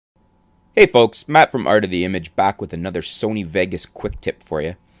Hey folks, Matt from Art of the Image back with another Sony Vegas quick tip for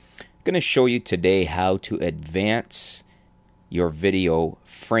you. I'm going to show you today how to advance your video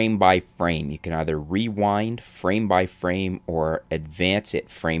frame by frame. You can either rewind frame by frame or advance it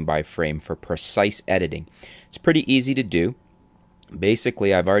frame by frame for precise editing. It's pretty easy to do.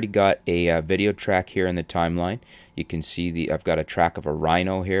 Basically, I've already got a video track here in the timeline. You can see I've got a track of a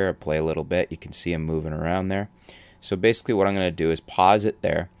rhino here. I'll play a little bit. You can see him moving around there. So basically what I'm going to do is pause it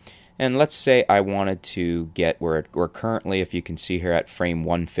there. And let's say I wanted to get where we're currently, if you can see here, at frame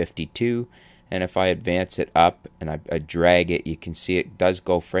 152. And if I advance it up and I drag it, you can see it does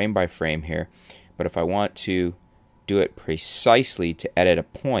go frame by frame here. But if I want to do it precisely to edit a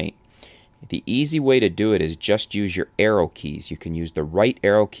point, the easy way to do it is just use your arrow keys. You can use the right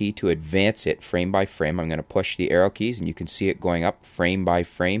arrow key to advance it frame by frame. I'm going to push the arrow keys and you can see it going up frame by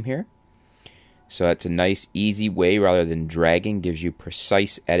frame here. So that's a nice easy way rather than dragging, gives you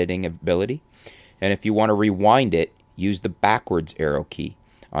precise editing ability. And if you want to rewind it, use the backwards arrow key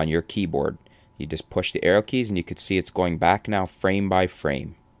on your keyboard. You just push the arrow keys and you can see it's going back now frame by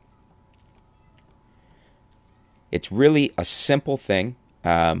frame. It's really a simple thing,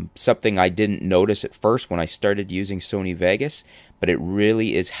 something I didn't notice at first when I started using Sony Vegas, but it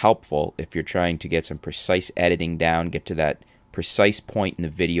really is helpful if you're trying to get some precise editing down, get to that precise point in the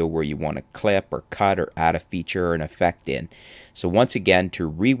video where you want to clip or cut or add a feature or an effect in. So once again, to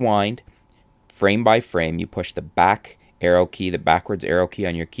rewind frame by frame, you push the back arrow key, the backwards arrow key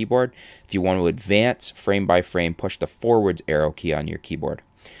on your keyboard. If you want to advance frame by frame, push the forwards arrow key on your keyboard.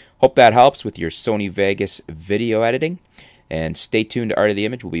 Hope that helps with your Sony Vegas video editing. And stay tuned to Art of the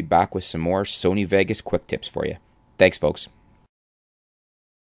Image. We'll be back with some more Sony Vegas quick tips for you. Thanks, folks.